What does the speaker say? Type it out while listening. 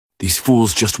These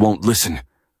fools just won't listen.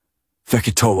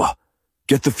 Fekitoa,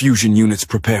 get the fusion units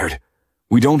prepared.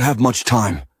 We don't have much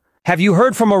time. Have you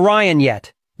heard from Orion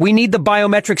yet? We need the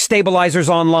biometric stabilizers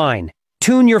online.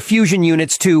 Tune your fusion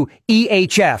units to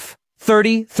EHF,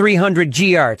 30-300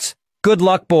 GHz. Good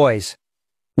luck, boys.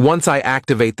 Once I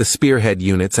activate the spearhead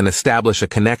units and establish a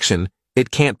connection,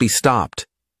 it can't be stopped.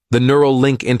 The neural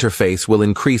link interface will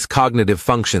increase cognitive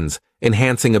functions,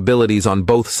 enhancing abilities on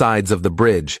both sides of the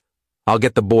bridge. I'll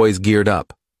get the boys geared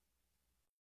up.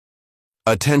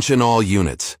 Attention all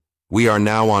units. We are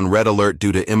now on red alert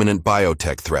due to imminent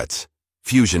biotech threats.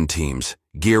 Fusion teams,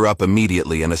 gear up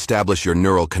immediately and establish your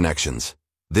neural connections.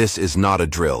 This is not a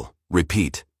drill.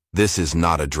 Repeat, this is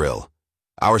not a drill.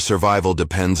 Our survival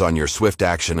depends on your swift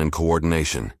action and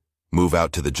coordination. Move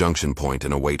out to the junction point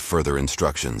and await further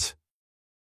instructions.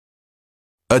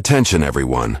 Attention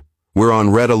everyone. We're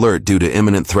on red alert due to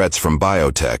imminent threats from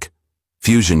biotech.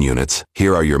 Fusion units,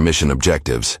 here are your mission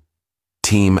objectives.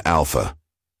 Team Alpha.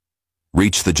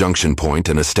 Reach the junction point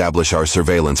and establish our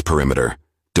surveillance perimeter.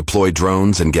 Deploy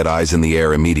drones and get eyes in the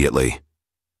air immediately.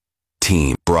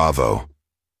 Team Bravo.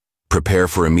 Prepare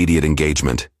for immediate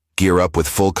engagement. Gear up with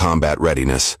full combat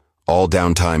readiness. All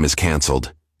downtime is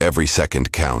cancelled. Every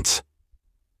second counts.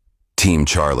 Team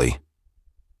Charlie.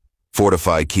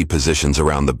 Fortify key positions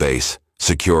around the base.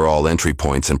 Secure all entry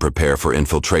points and prepare for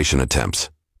infiltration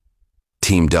attempts.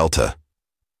 Team Delta.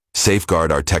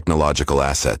 Safeguard our technological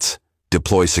assets.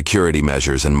 Deploy security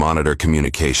measures and monitor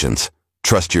communications.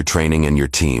 Trust your training and your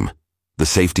team. The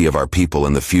safety of our people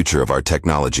and the future of our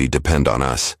technology depend on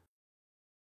us.